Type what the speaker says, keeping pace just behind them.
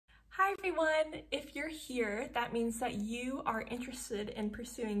Hi everyone! If you're here, that means that you are interested in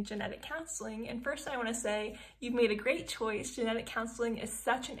pursuing genetic counseling. And first I want to say you've made a great choice. Genetic counseling is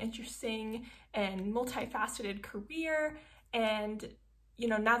such an interesting and multifaceted career. And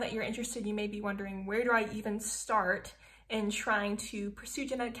now that you're interested, you may be wondering, where do I even start in trying to pursue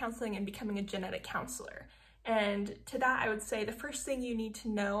genetic counseling and becoming a genetic counselor? And to that, I would say the first thing you need to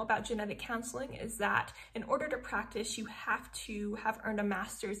know about genetic counseling is that in order to practice, you have to have earned a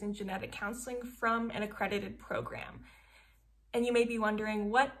master's in genetic counseling from an accredited program. And you may be wondering,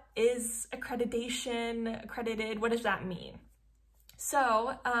 what is accreditation, accredited, what does that mean?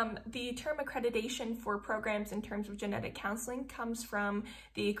 So the term accreditation for programs in terms of genetic counseling comes from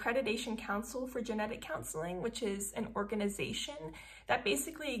the Accreditation Council for Genetic Counseling, which is an organization that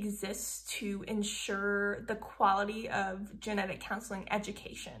basically exists to ensure the quality of genetic counseling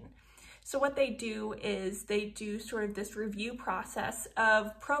education. So what they do is they do sort of this review process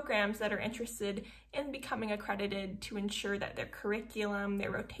of programs that are interested in becoming accredited to ensure that their curriculum,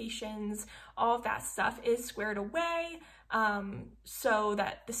 their rotations, all of that stuff is squared away, so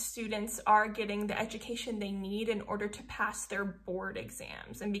that the students are getting the education they need in order to pass their board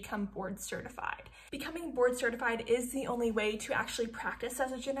exams and become board certified. Becoming board certified is the only way to actually practice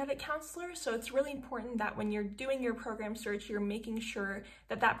as a genetic counselor, so it's really important that when you're doing your program search, you're making sure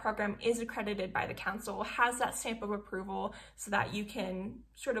that that program is accredited by the council, has that stamp of approval, so that you can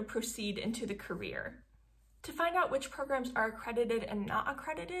sort of proceed into the career. To find out which programs are accredited and not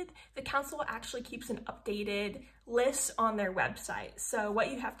accredited, the council actually keeps an updated list on their website. So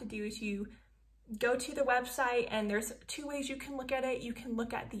what you have to do is you go to the website, and there's two ways you can look at it. You can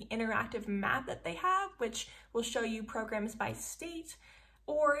look at the interactive map that they have, which will show you programs by state,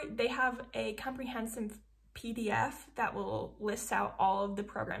 or they have a comprehensive PDF that will list out all of the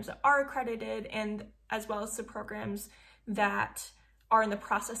programs that are accredited, and as well as the programs that are in the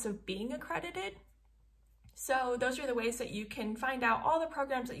process of being accredited. So those are the ways that you can find out all the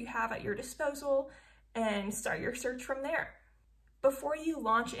programs that you have at your disposal and start your search from there. Before you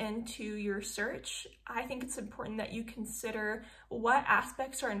launch into your search, I think it's important that you consider what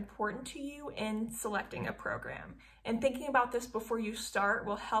aspects are important to you in selecting a program. And thinking about this before you start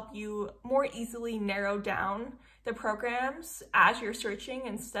will help you more easily narrow down the programs as you're searching,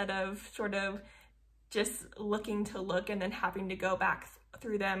 instead of sort of just looking to look and then having to go back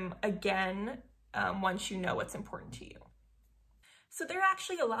through them again once you know what's important to you. So there are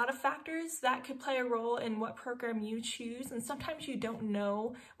actually a lot of factors that could play a role in what program you choose, and sometimes you don't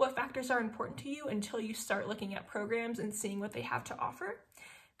know what factors are important to you until you start looking at programs and seeing what they have to offer.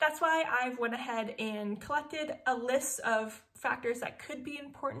 That's why I've went ahead and collected a list of factors that could be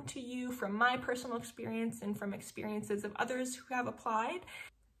important to you from my personal experience and from experiences of others who have applied.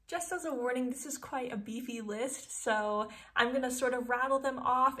 Just as a warning, this is quite a beefy list, so I'm gonna sort of rattle them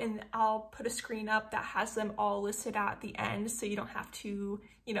off, and I'll put a screen up that has them all listed out at the end, so you don't have to,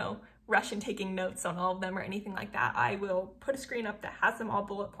 rush in taking notes on all of them or anything like that. I will put a screen up that has them all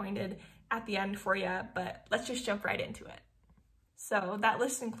bullet pointed at the end for you, but let's just jump right into it. So that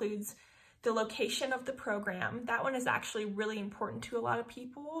list includes the location of the program. That one is actually really important to a lot of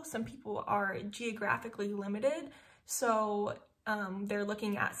people. Some people are geographically limited, so they're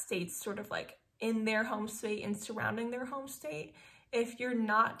looking at states sort of like in their home state and surrounding their home state. If you're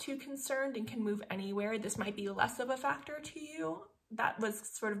not too concerned and can move anywhere, this might be less of a factor to you. That was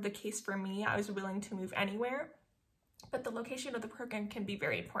sort of the case for me. I was willing to move anywhere, but the location of the program can be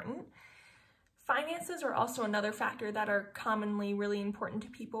very important. Finances are also another factor that are commonly really important to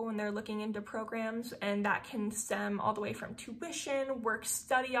people when they're looking into programs, and that can stem all the way from tuition,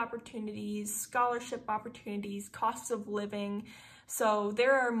 work-study opportunities, scholarship opportunities, costs of living. So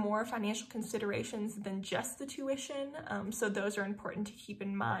there are more financial considerations than just the tuition, so those are important to keep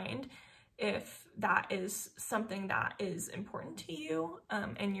in mind if that is something that is important to you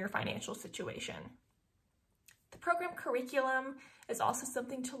in your financial situation. The program curriculum is also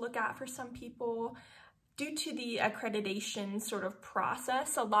something to look at for some people. Due to the accreditation sort of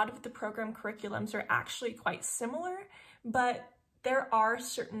process, a lot of the program curriculums are actually quite similar, but there are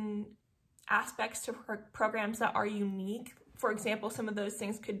certain aspects to programs that are unique. For example, some of those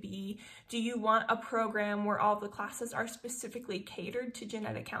things could be, do you want a program where all of the classes are specifically catered to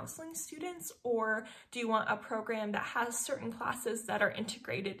genetic counseling students, or do you want a program that has certain classes that are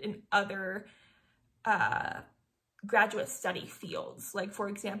integrated in other graduate study fields? Like, for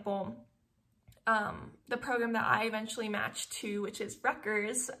example, the program that I eventually matched to, which is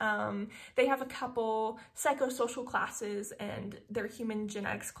Rutgers, they have a couple psychosocial classes, and their human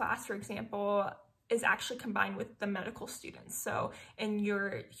genetics class, for example, is actually combined with the medical students. So in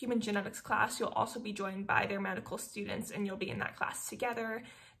your human genetics class, you'll also be joined by their medical students, and you'll be in that class together.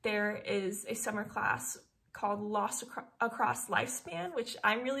 there is a summer class called Loss Across Lifespan, which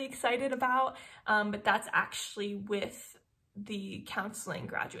I'm really excited about, but that's actually with the counseling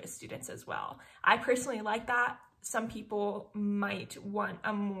graduate students as well. I personally like that. Some people might want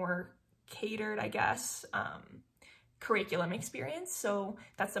a more catered, I guess, curriculum experience, so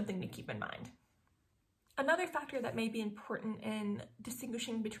that's something to keep in mind. Another factor that may be important in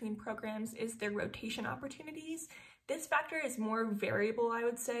distinguishing between programs is their rotation opportunities. This factor is more variable, I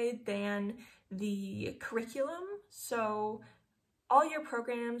would say, than the curriculum. So all your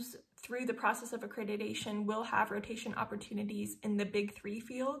programs through the process of accreditation will have rotation opportunities in the big 3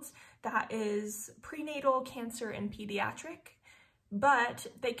 fields. That is prenatal, cancer, and pediatric. But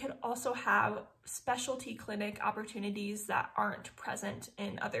they could also have specialty clinic opportunities that aren't present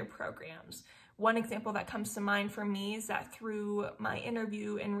in other programs. One example that comes to mind for me is that through my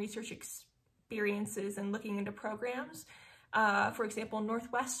interview and research experiences and looking into programs, for example,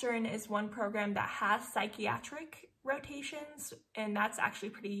 Northwestern is one program that has psychiatric rotations, and that's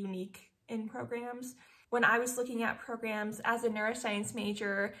actually pretty unique in programs. When I was looking at programs as a neuroscience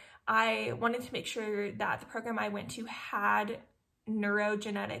major, I wanted to make sure that the program I went to had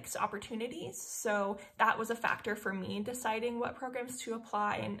neurogenetics opportunities. So that was a factor for me in deciding what programs to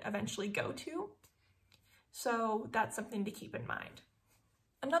apply and eventually go to. So that's something to keep in mind.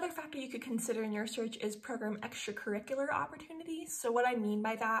 Another factor you could consider in your search is program extracurricular opportunities. So what I mean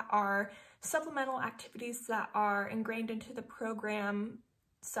by that are supplemental activities that are ingrained into the program,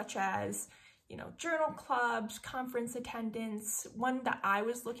 such as journal clubs, conference attendance. One that I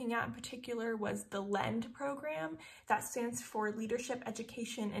was looking at in particular was the LEND program. That stands for Leadership,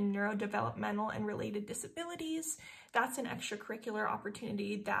 Education, and Neurodevelopmental and Related Disabilities. That's an extracurricular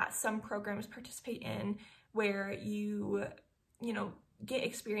opportunity that some programs participate in where you get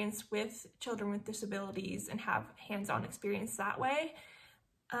experience with children with disabilities and have hands-on experience that way.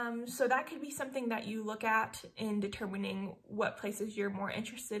 So that could be something that you look at in determining what places you're more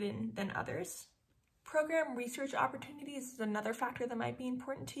interested in than others. Program research opportunities is another factor that might be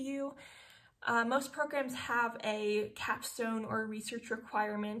important to you. Most programs have a capstone or research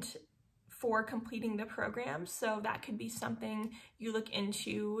requirement for completing the program, so that could be something you look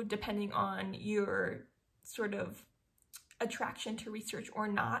into depending on your sort of attraction to research or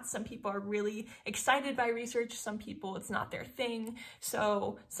not. Some people are really excited by research, some people it's not their thing.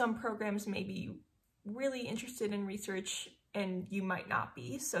 So some programs may be really interested in research and you might not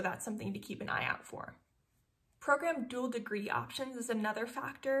be. So that's something to keep an eye out for. Program dual degree options is another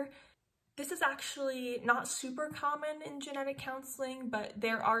factor. This is actually not super common in genetic counseling, but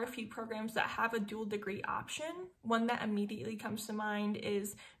there are a few programs that have a dual degree option. One that immediately comes to mind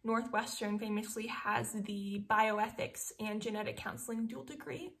is Northwestern famously has the bioethics and genetic counseling dual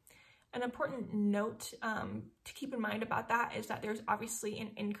degree. An important note to keep in mind about that is that there's obviously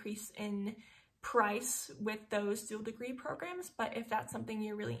an increase in price with those dual degree programs, but if that's something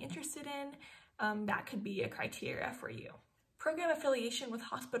you're really interested in, that could be a criteria for you. Program affiliation with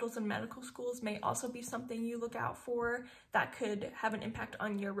hospitals and medical schools may also be something you look out for that could have an impact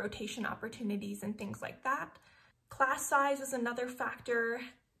on your rotation opportunities and things like that. Class size is another factor.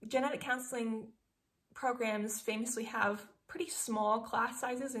 Genetic counseling programs famously have pretty small class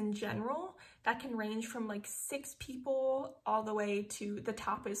sizes in general that can range from like 6 people all the way to the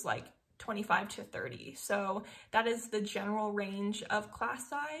top is like 25 to 30. So that is the general range of class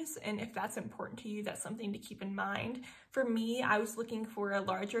size, and if that's important to you, that's something to keep in mind. For me, I was looking for a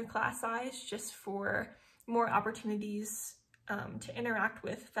larger class size just for more opportunities to interact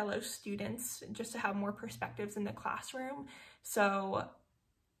with fellow students, just to have more perspectives in the classroom. So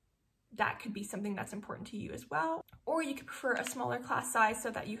that could be something that's important to you as well. Or you could prefer a smaller class size so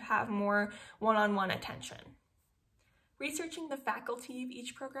that you have more one-on-one attention. Researching the faculty of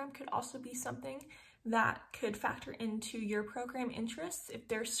each program could also be something that could factor into your program interests. If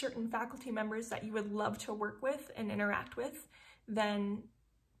there's certain faculty members that you would love to work with and interact with, then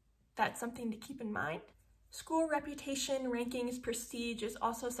that's something to keep in mind. School reputation, rankings, prestige is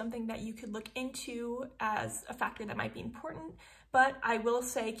also something that you could look into as a factor that might be important, but I will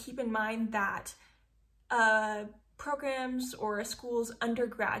say keep in mind that programs or a school's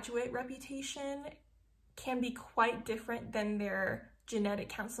undergraduate reputation can be quite different than their genetic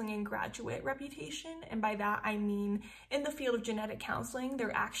counseling and graduate reputation. And by that, I mean in the field of genetic counseling,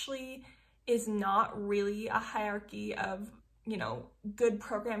 there actually is not really a hierarchy of, good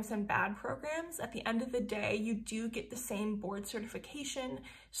programs and bad programs. At the end of the day, you do get the same board certification.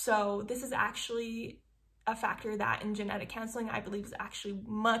 So this is actually a factor that in genetic counseling, I believe is actually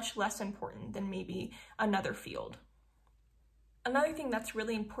much less important than maybe another field. Another thing that's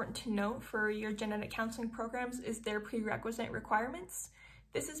really important to note for your genetic counseling programs is their prerequisite requirements.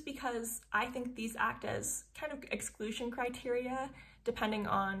 This is because I think these act as kind of exclusion criteria depending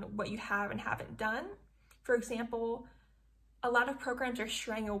on what you have and haven't done. For example, a lot of programs are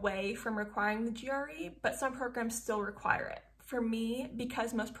straying away from requiring the GRE, but some programs still require it. For me,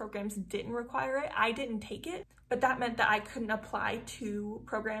 because most programs didn't require it, I didn't take it, but that meant that I couldn't apply to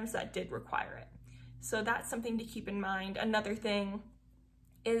programs that did require it. So that's something to keep in mind. Another thing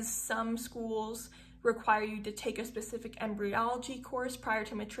is some schools require you to take a specific embryology course prior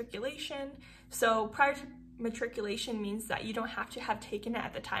to matriculation. So prior to matriculation means that you don't have to have taken it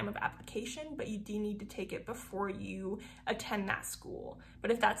at the time of application, but you do need to take it before you attend that school.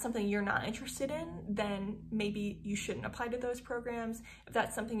 But if that's something you're not interested in, then maybe you shouldn't apply to those programs. If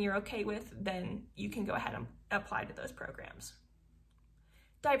that's something you're okay with, then you can go ahead and apply to those programs.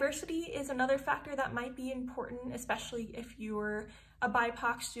 Diversity is another factor that might be important, especially if you're a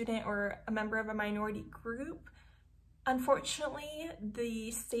BIPOC student or a member of a minority group. Unfortunately,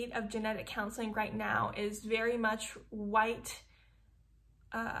 the state of genetic counseling right now is very much white,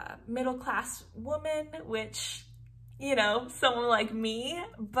 middle-class woman, which, you know, someone like me,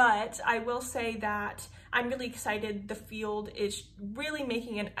 but I will say that I'm really excited the field is really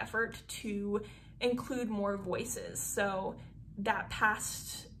making an effort to include more voices. So that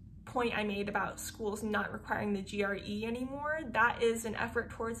past point I made about schools not requiring the GRE anymore, that is an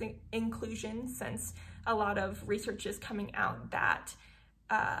effort towards inclusion, since a lot of research is coming out that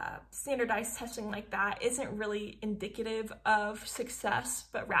standardized testing like that isn't really indicative of success,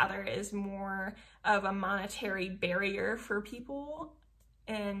 but rather is more of a monetary barrier for people,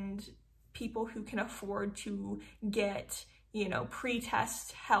 and people who can afford to get, you know,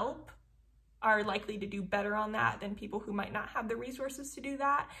 pre-test help are likely to do better on that than people who might not have the resources to do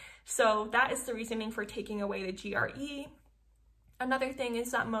that. So that is the reasoning for taking away the GRE. Another thing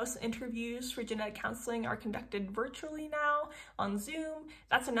is that most interviews for genetic counseling are conducted virtually now on Zoom.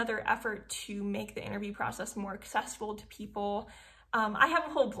 That's another effort to make the interview process more accessible to people. I have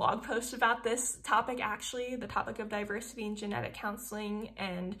a whole blog post about this topic, actually, the topic of diversity in genetic counseling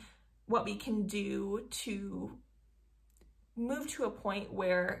and what we can do to move to a point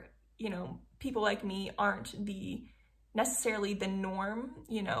where, you know, people like me aren't necessarily the norm,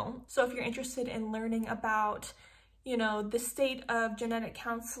 you know. So if you're interested in learning about, you know, the state of genetic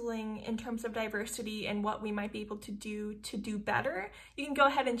counseling in terms of diversity and what we might be able to do better, you can go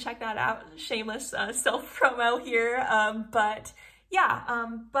ahead and check that out. Shameless self-promo here. But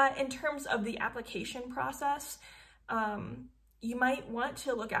in terms of the application process, you might want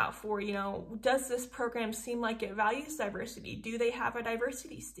to look out for, you know, does this program seem like it values diversity? Do they have a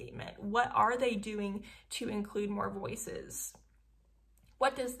diversity statement? What are they doing to include more voices?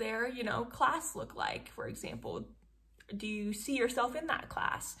 What does their, you know, class look like, for example? Do you see yourself in that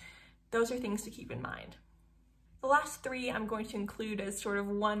class? Those are things to keep in mind. The last three I'm going to include as sort of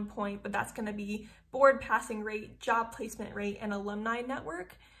one point, but that's going to be board passing rate, job placement rate, and alumni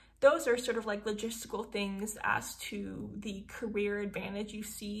network. Those are sort of like logistical things as to the career advantage you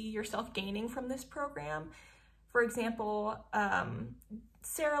see yourself gaining from this program. For example,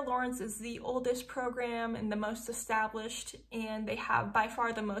 Sarah Lawrence is the oldest program and the most established, and they have by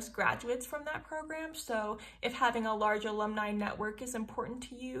far the most graduates from that program. So if having a large alumni network is important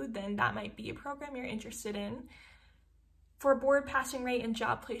to you, then that might be a program you're interested in. For board passing rate and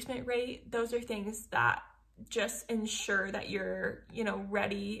job placement rate, those are things that just ensure that you're, you know,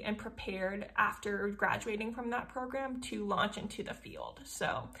 ready and prepared after graduating from that program to launch into the field.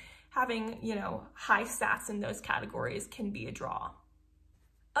 So having, you know, high stats in those categories can be a draw.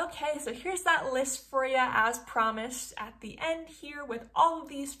 Okay, so here's that list for you as promised at the end here with all of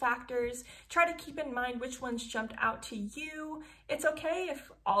these factors. Try to keep in mind which ones jumped out to you. It's okay if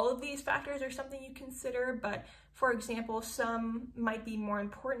all of these factors are something you consider, but for example, some might be more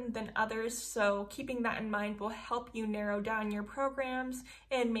important than others, so keeping that in mind will help you narrow down your programs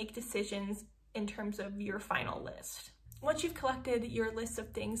and make decisions in terms of your final list. Once you've collected your list of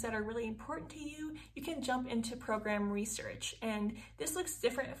things that are really important to you, you can jump into program research. And this looks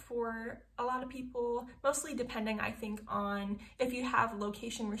different for a lot of people, mostly depending, I think, on if you have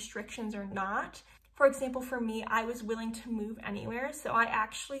location restrictions or not. For example, for me, I was willing to move anywhere, so I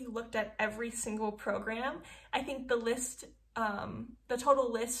actually looked at every single program. I think the list, the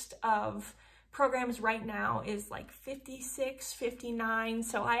total list of programs right now is like 56, 59,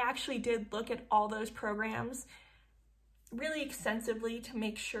 so I actually did look at all those programs really extensively to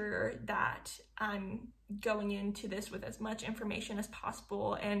make sure that I'm going into this with as much information as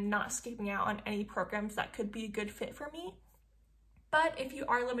possible and not skipping out on any programs that could be a good fit for me. But if you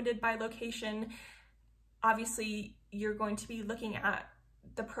are limited by location, obviously you're going to be looking at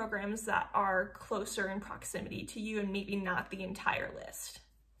the programs that are closer in proximity to you and maybe not the entire list.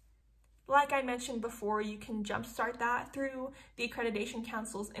 Like I mentioned before, you can jumpstart that through the Accreditation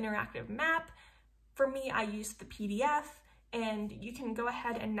Council's interactive map. For me, I use the PDF, and you can go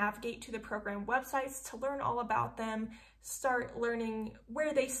ahead and navigate to the program websites to learn all about them, start learning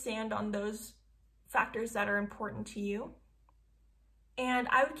where they stand on those factors that are important to you. And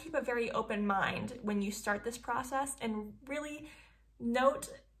I would keep a very open mind when you start this process and really note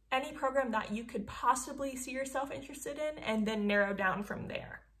any program that you could possibly see yourself interested in and then narrow down from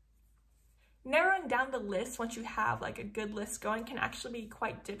there. Narrowing down the list once you have like a good list going can actually be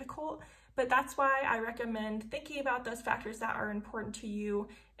quite difficult, but that's why I recommend thinking about those factors that are important to you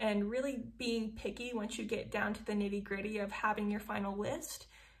and really being picky once you get down to the nitty-gritty of having your final list.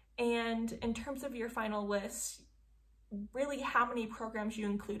 And in terms of your final list, really how many programs you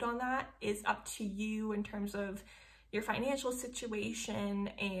include on that is up to you in terms of your financial situation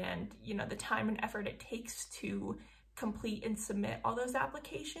and, you know, the time and effort it takes to complete and submit all those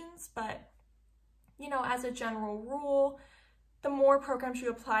applications. But, you know, as a general rule, the more programs you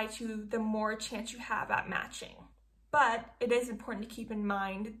apply to, the more chance you have at matching. But it is important to keep in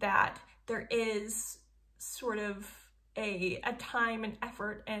mind that there is sort of a time and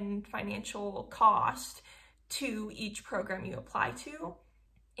effort and financial cost to each program you apply to.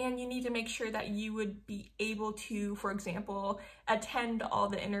 And you need to make sure that you would be able to, for example, attend all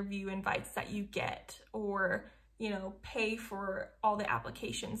the interview invites that you get, or, you know, pay for all the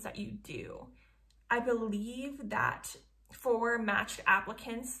applications that you do. I believe that for matched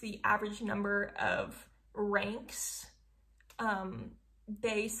applicants, the average number of ranks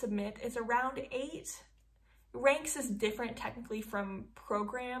they submit is around 8. Ranks is different technically from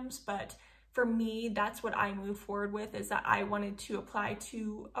programs, but for me, that's what I moved forward with, is that I wanted to apply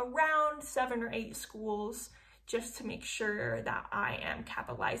to around 7 or 8 schools just to make sure that I am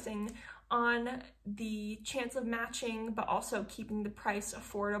capitalizing on the chance of matching, but also keeping the price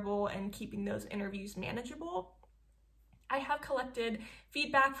affordable and keeping those interviews manageable. I have collected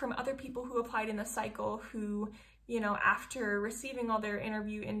feedback from other people who applied in the cycle who, you know, after receiving all their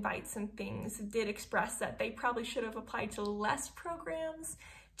interview invites and things, did express that they probably should have applied to less programs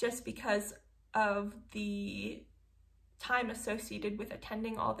just because of the time associated with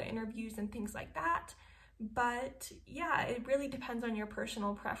attending all the interviews and things like that. But yeah, it really depends on your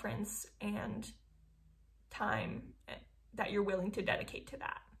personal preference and time that you're willing to dedicate to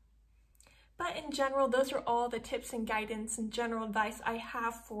that. But in general, those are all the tips and guidance and general advice I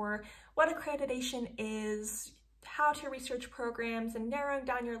have for what accreditation is, how to research programs, and narrowing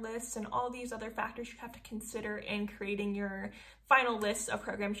down your lists, and all these other factors you have to consider in creating your final list of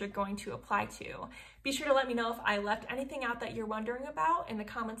programs you're going to apply to. Be sure to let me know if I left anything out that you're wondering about in the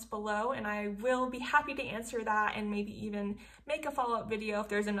comments below, and I will be happy to answer that and maybe even make a follow-up video if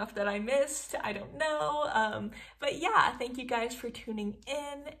there's enough that I missed. I don't know. But yeah, thank you guys for tuning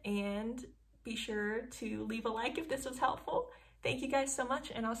in, and be sure to leave a like if this was helpful. Thank you guys so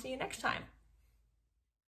much, and I'll see you next time.